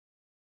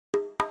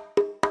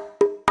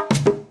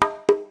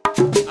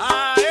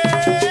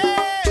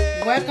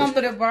Welcome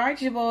to the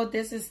Bargebo.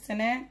 This is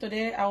Tene.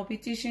 Today I will be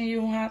teaching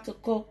you how to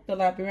cook the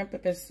Liberian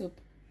pepper soup.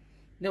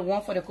 The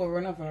one for the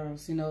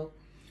coronavirus, you know.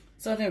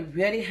 Something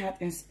really hot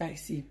and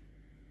spicy.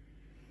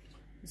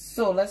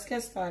 So let's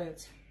get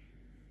started.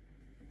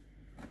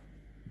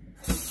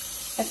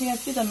 As you can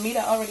see, the meat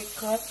I already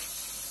cut.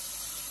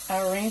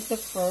 I rinsed it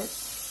first.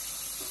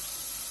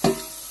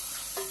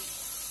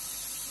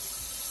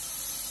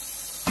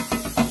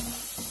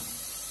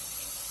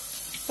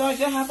 So I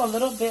just have a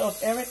little bit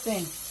of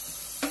everything.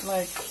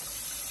 Like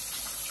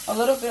a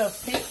little bit of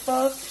pig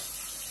stock.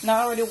 Now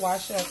I already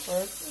washed it at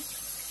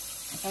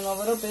first. And a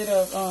little bit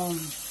of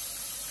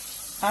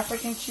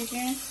African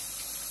chicken,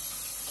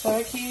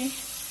 turkey,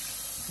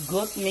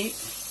 goat meat.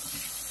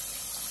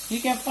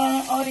 You can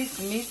find all these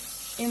meat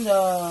in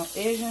the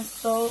Asian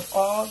store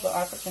or the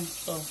African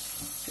store.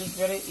 It's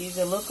very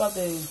easy. Look up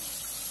the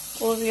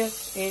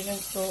closest Asian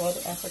store or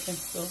the African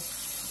store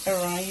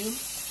around you.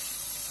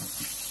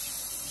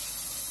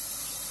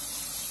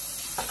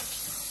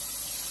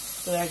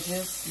 So I'm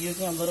just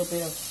using a little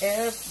bit of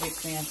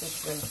everything at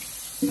this way.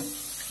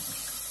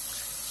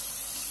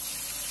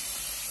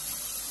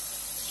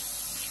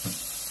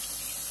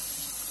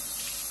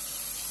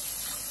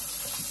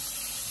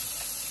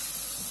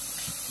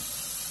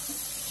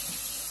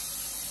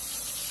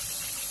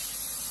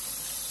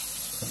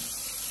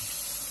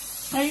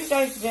 How you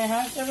guys been?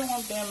 How's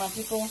everyone been, my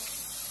people?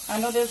 I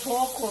know this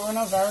whole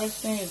coronavirus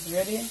thing is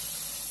really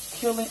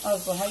killing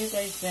us, but how you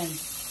guys been?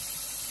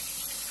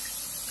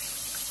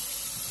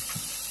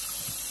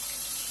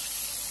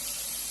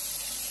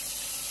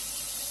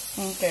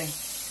 Okay.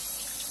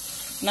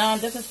 Now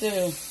this is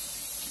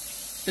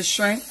the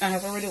shrimp. I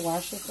have already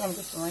washed it, so I'm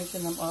just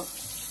rinsing them up.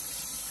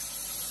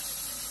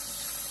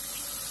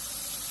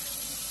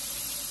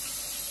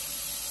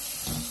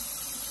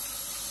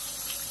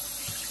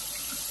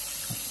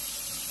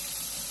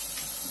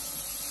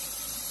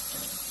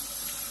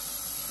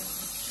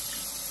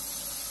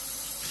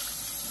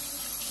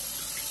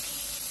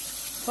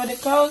 For the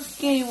cow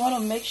skin, you want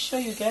to make sure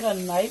you get a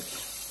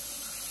knife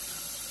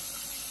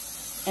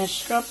and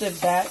scrub the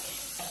back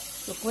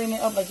to clean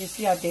it up like you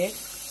see I did.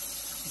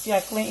 You see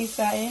I clean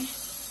inside.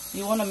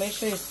 You want to make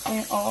sure it's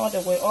clean all the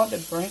way, all the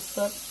burnt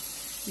stuff.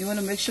 You want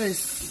to make sure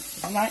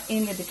it's not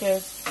in it,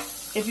 because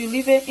if you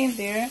leave it in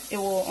there, it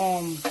will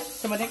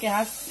somebody can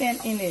have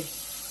sand in it.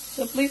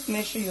 So please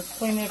make sure you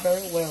clean it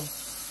very well.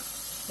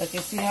 Like you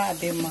see how I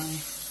did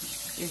mine.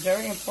 It's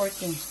very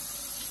important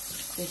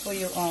before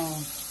you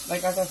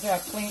like as I said, I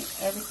clean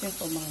everything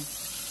for mine.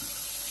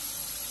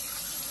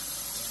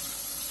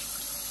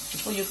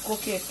 Before you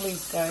cook it,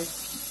 please, guys.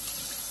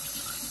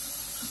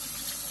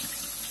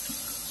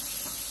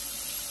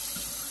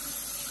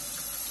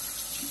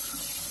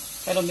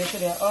 Gotta make sure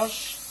they're all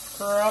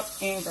scrubbed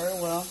in very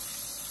well.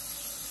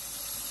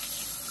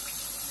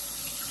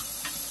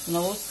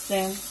 No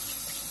sand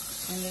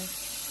in it.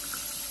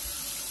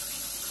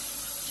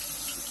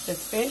 The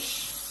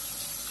fish.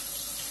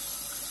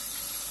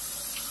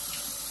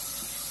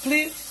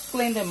 Please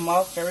clean the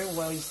mouth very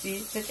well. You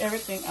see, take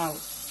everything out.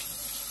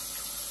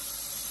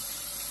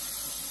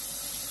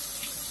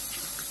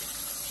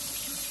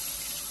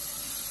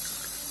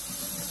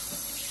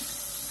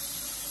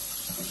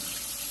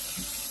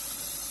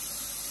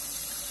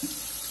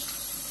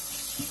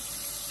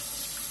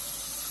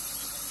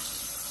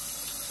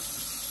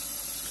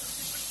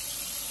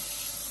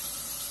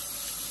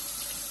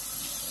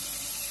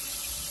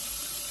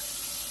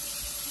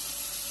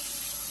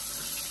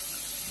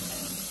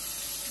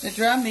 The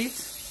dry meat,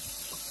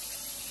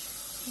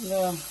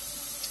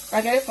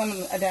 I get it from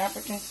the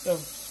African store.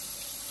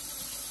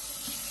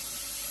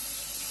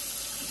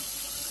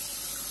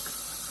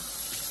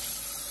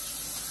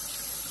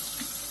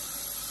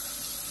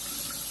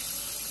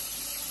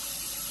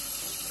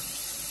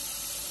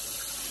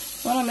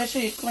 You want to make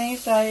sure you clean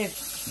inside.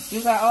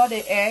 You got all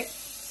the eggs,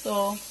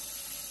 so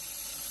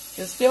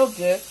it's still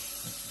good.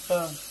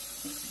 So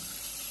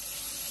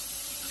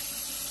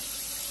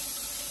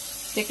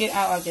take it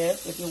out, I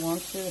guess, if you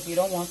want to. If you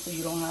don't want to,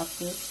 you don't have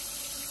to.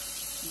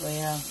 But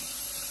yeah,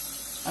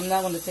 I'm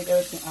not going to take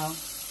everything out.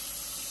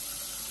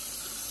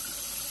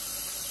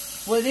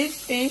 With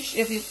these fish,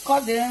 if you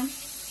cut them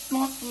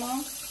small,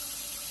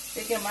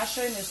 they can mash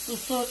it in the soup.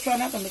 So try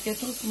not to make it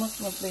too small,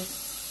 please.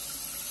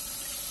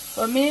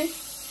 For me,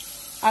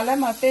 I let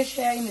my fish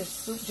hair in the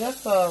soup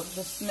just for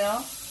the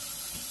smell.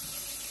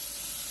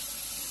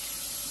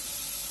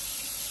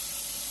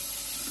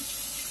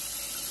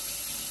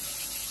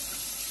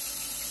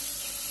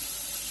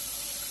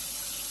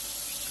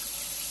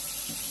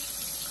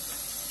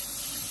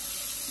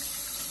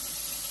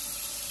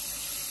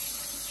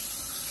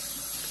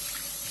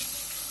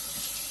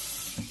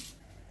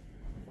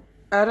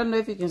 I don't know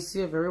if you can see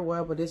it very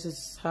well, but this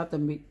is how the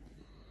meat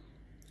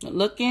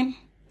looking.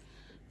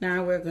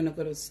 Now we're gonna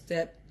go to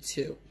step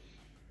 2.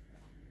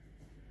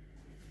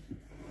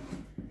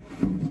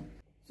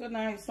 So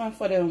now it's time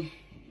for the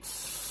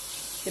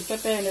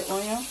pepper and the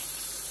onion.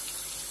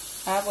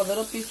 I have a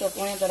little piece of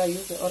onion that I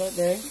used the other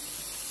day.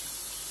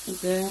 And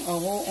then a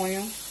whole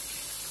onion.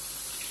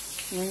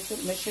 Rinse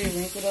it. Make sure you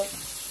rinse it up.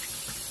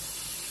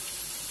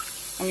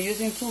 I'm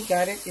using 2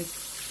 garlic.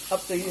 It's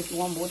up to you if you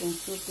want more than 2,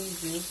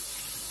 please use.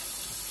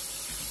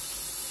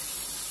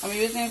 I'm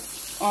using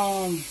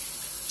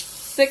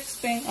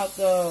 16 of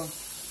the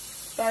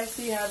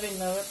spicy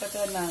habanero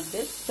pepper. Now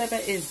this pepper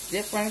is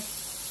different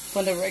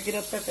from the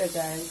regular pepper,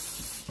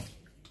 guys.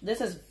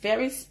 This is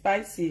very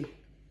spicy.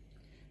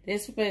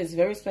 This pepper is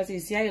very spicy.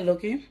 You see how it's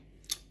looking?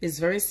 It's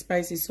very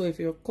spicy. So if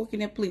you're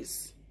cooking it,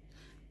 please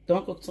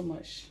don't cook too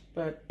much.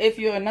 But if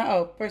you're not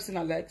a person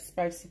that likes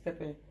spicy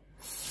pepper,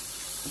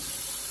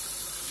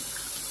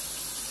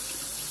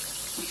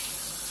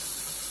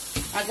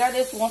 I got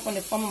this one from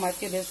the farmer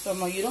market this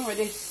summer. You don't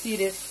really see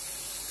this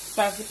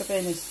spicy pepper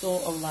in the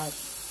store a lot.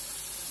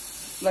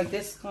 Like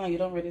this kind, you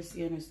don't really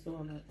see in the store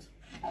a lot.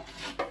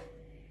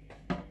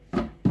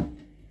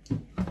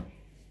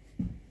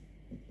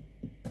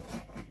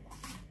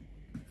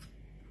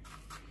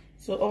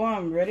 So all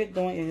I'm really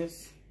doing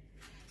is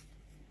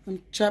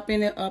I'm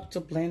chopping it up to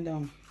blend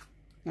them.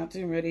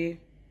 Nothing really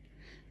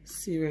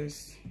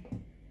serious.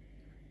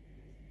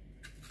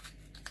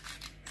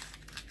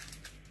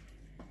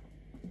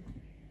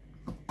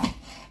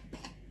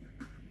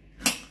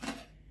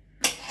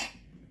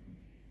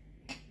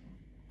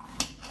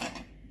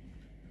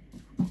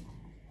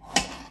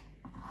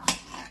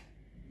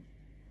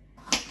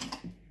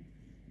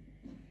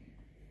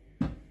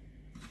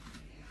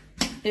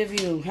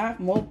 If you have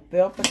more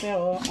bell pepper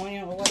or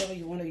onion or whatever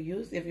you want to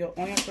use, if you're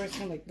an onion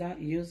person like that,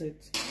 use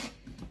it.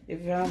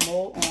 If you have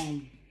more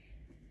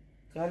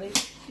garlic,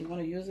 you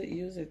want to use it,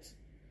 use it.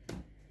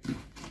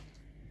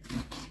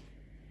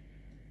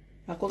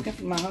 I'm cooking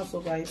for my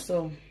household, guys,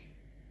 so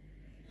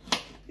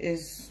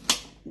is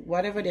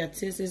whatever their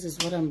taste is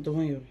what I'm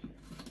doing.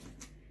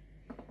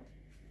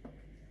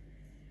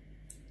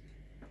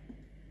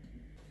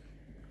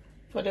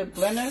 For the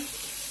blender,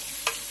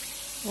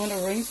 you want to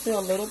rinse it a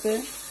little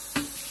bit.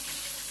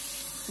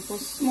 Put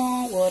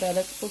small water. I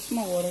like to put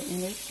small water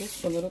in it,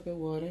 just a little bit of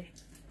water.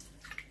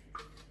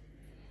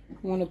 I'm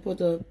going to put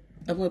the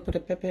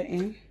pepper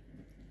in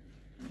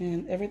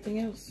and everything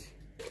else.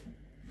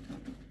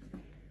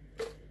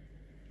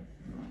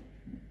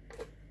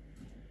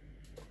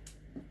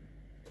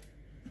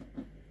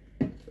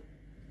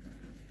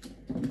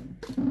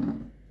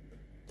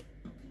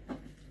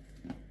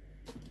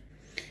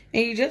 And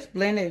you just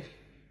blend it.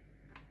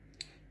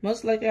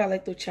 Most likely I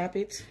like to chop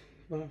it,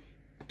 but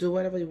do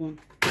whatever you want.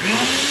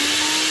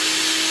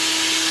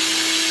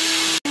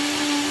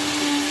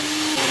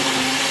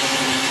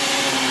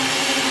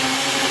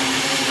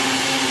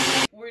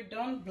 We're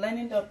done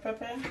blending the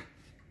pepper.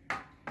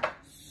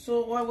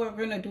 So what we're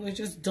gonna do is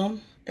just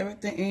dump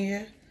everything in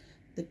here.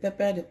 The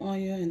pepper, the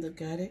onion, and the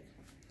garlic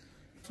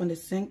from the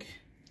sink.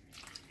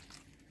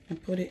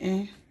 And put it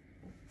in.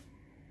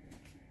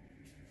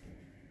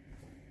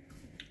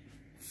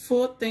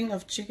 4 things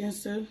of chicken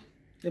soup,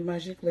 the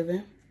magic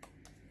living.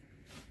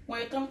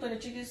 When it comes to the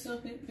chicken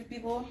soup,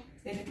 people,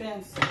 it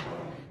depends.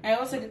 And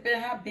also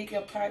depends how big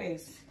your pot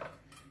is.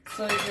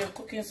 So if you're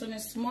cooking something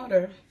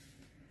smaller,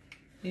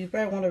 you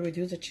probably want to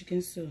reduce the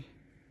chicken soup.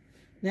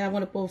 Now I'm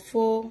going to put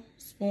 4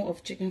 spoons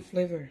of chicken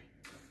flavor.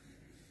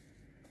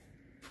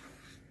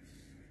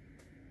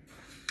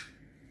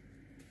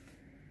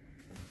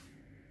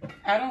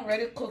 I don't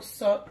really cook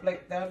salt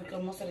like that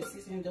because most of the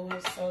seasoning don't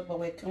have salt. But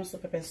when it comes to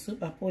pepper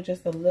soup, I put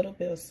just a little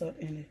bit of salt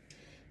in it.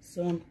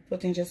 So I'm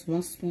putting just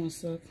 1 spoon of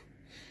salt.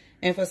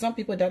 And for some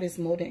people, that is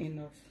more than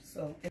enough.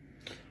 So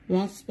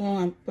 1 spoon,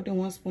 I'm putting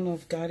 1 spoon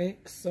of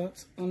garlic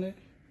salt on it.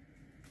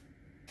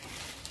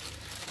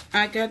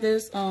 I got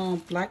this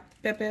black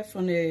pepper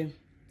from the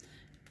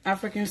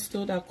African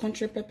store, that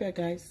country pepper,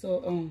 guys.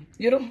 So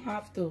you don't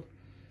have to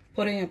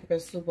put it in pepper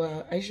soup,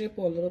 but I usually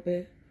put a little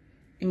bit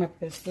in my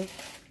pepper soup.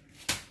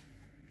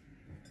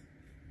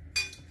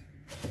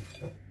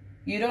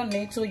 You don't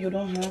need to, you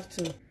don't have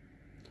to.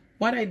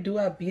 What I do,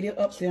 I beat it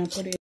up there and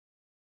put it.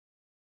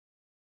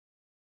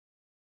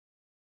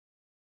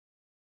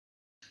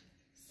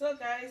 So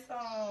guys,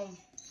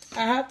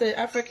 I have the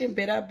African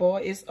bitter ball.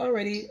 It's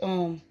already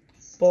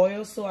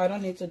boiled, so I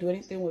don't need to do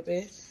anything with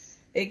it.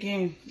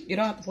 Again, you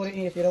don't have to put it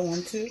in if you don't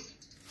want to.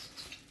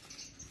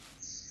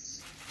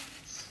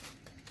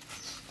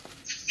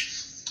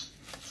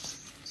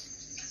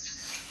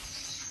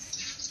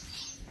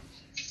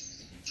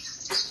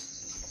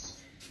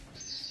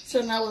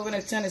 So now we're going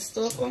to turn the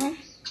stove on.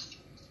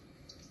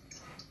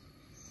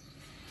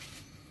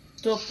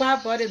 To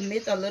pot butter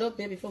meat a little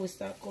bit before we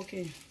start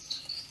cooking.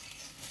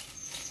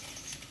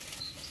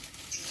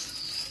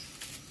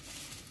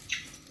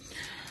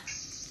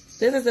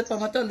 This is the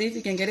pimento leaf.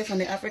 You can get it from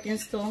the African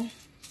store.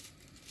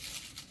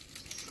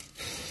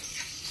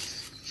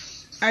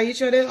 I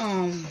usually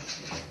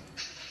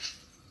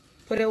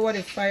put it over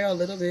the fire a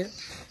little bit.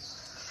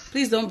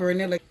 Please don't burn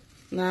it. Like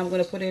now, I'm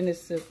gonna put it in the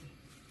soup.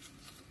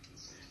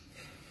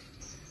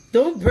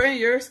 Don't burn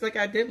yours like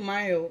I did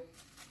mine.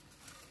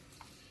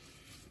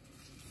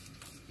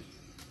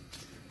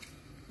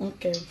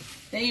 Okay.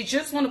 Then you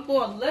just want to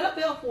pour a little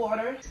bit of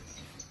water.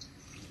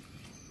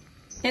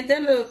 And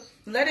then look,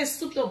 let it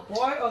soup to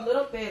boil a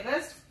little bit.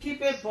 Let's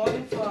keep it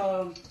boiling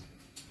for,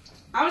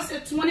 I would say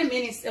 20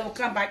 minutes and we'll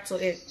come back to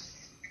it.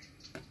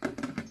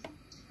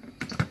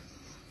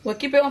 We'll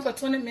keep it on for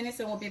 20 minutes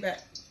and we'll be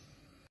back.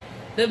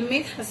 The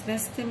meat has been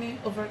steaming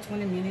over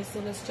 20 minutes, so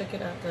let's check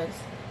it out, guys.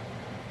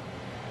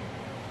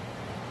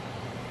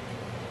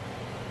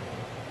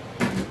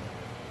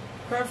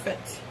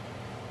 Perfect.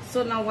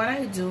 So now what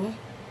I do,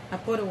 I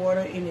put the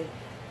water in it.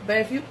 But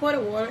if you put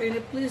the water in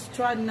it, please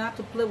try not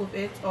to play with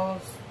it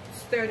or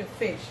stir the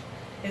fish.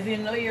 If you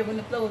know you're going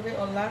to play with it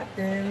a lot,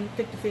 then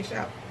take the fish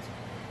out.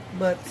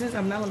 But since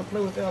I'm not going to play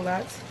with it a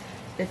lot,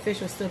 the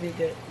fish will still be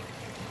good.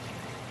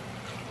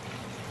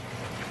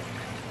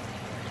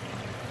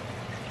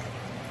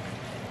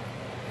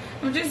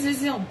 I'm just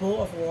using a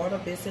bowl of water,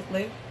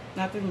 basically,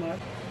 nothing much.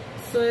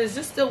 So it's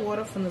just the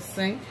water from the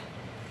sink.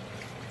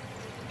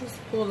 Just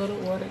pour a little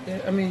water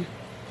there. I mean,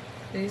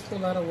 they used to put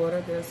a lot of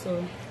water there.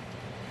 So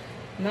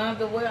now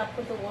the way I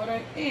put the water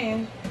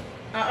in,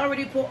 I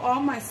already put all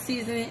my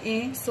seasoning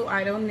in, so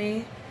I don't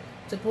need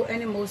to put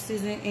any more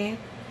seasoning in.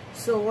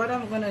 So what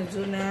I'm gonna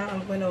do now,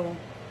 I'm gonna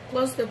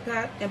close the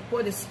pot and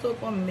put the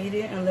stove on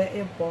medium and let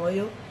it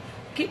boil.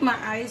 Keep my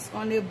eyes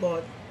on it,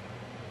 but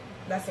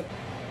that's it.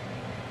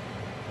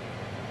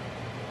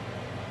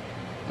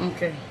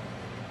 Okay,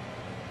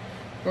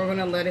 we're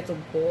gonna let it to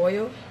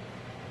boil.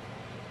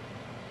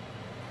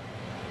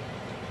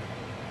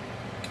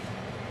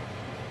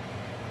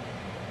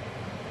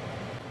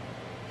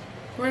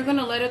 We're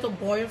gonna let it to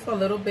boil for a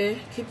little bit.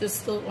 Keep the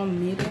stove on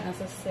medium,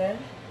 as I said,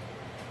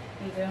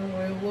 and then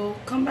we will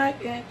come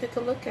back and take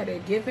a look at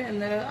it. Give it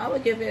another. I will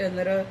give it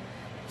another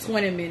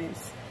 20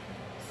 minutes.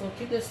 So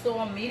keep the stove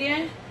on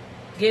medium.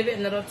 Give it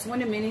another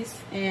 20 minutes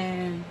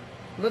and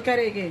look at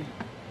it again.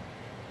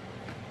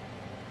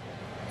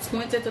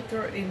 20 to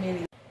 30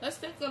 minutes. Let's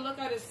take a look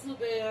at the soup.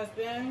 It has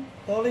been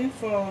boiling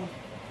for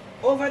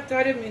over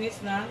 30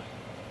 minutes now.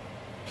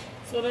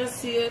 So let's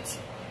see it.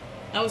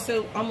 I would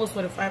say almost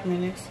 45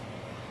 minutes.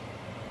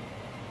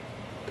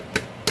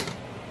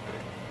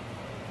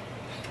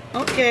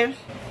 Okay.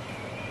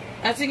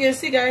 As you can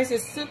see, guys, the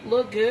soup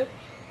look good.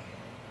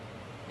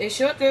 It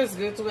sure tastes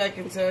good too, I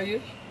can tell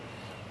you.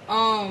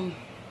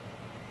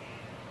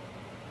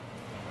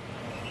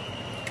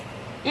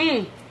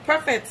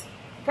 Perfect.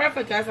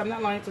 Perfect, guys. I'm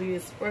not lying to you.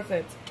 It's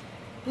perfect.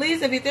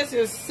 Please, if you taste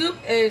your soup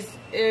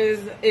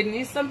it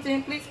needs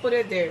something, please put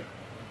it there.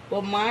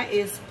 But mine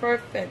is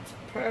perfect.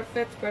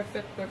 Perfect.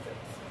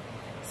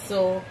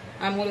 So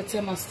I'm going to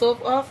turn my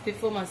stove off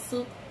before my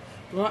soup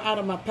run out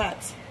of my pot.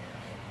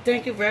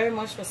 Thank you very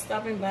much for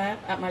stopping by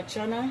at my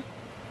channel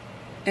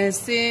and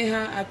seeing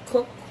how I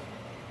cook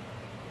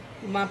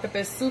my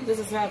pepper soup. This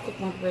is how I cook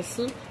my pepper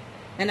soup.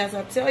 And as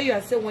I tell you, I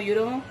said when you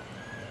don't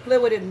play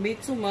with the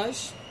meat too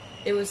much,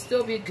 it will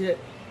still be good.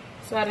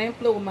 So I didn't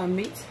play with my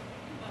meat.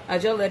 I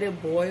just let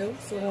it boil.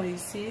 So when you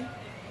see,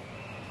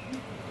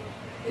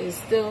 it's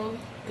still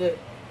good.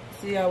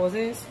 See, I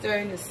wasn't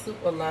stirring the soup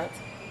a lot.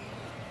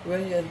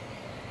 Really,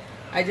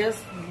 I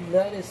just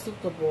let the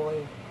soup to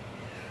boil.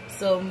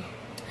 So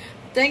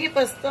thank you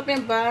for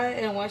stopping by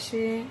and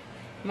watching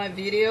my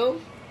video.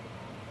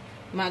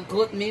 My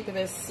goat meat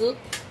pepper soup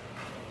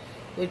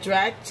with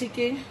dried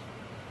chicken.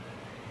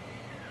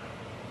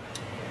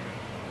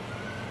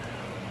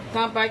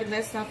 Come back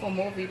next time for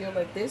more video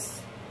like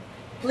this.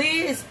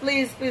 Please,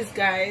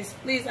 guys.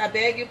 Please, I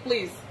beg you,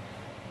 please.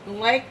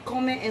 Like,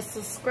 comment, and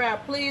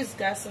subscribe. Please,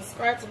 guys,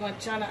 subscribe to my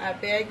channel. I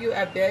beg you.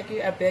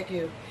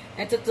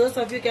 And to those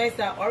of you guys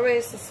that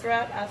already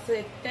subscribed, I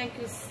say thank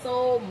you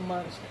so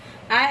much.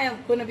 I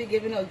am going to be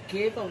giving a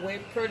giveaway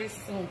pretty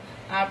soon.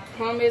 I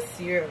promise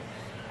you.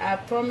 I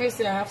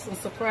have some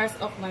surprise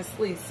up my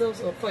sleeve. So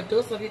for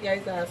those of you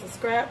guys that are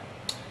subscribed,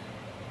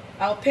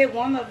 I'll pay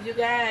one of you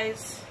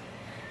guys.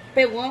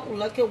 Pay one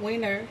lucky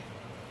winner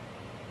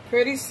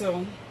pretty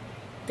soon.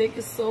 Thank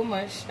you so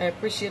much. I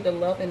appreciate the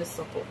love and the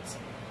support.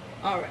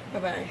 Alright,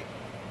 bye-bye.